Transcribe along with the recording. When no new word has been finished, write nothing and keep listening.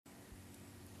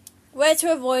Where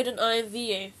to avoid an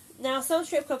IMVU. Now, some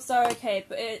strip clubs are okay,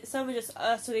 but some are just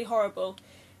utterly horrible.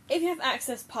 If you have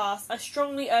access pass, I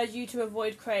strongly urge you to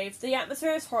avoid Crave. The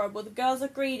atmosphere is horrible, the girls are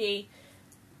greedy,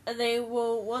 and they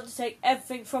will want to take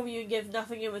everything from you and give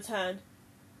nothing in return.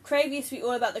 Crave used to be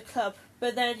all about the club,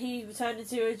 but then he turned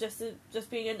into just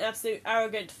being an absolute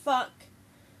arrogant fuck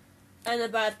and a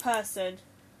bad person.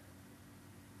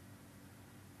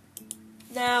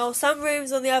 Now, some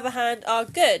rooms, on the other hand, are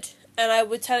good, and I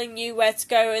will be telling you where to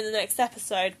go in the next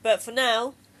episode. But for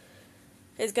now,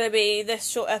 it's going to be this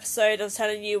short episode of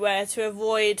telling you where to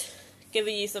avoid,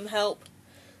 giving you some help,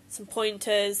 some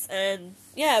pointers, and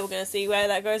yeah, we're going to see where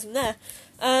that goes from there.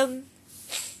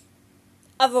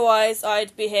 Otherwise,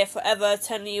 I'd be here forever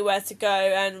telling you where to go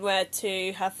and where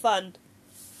to have fun.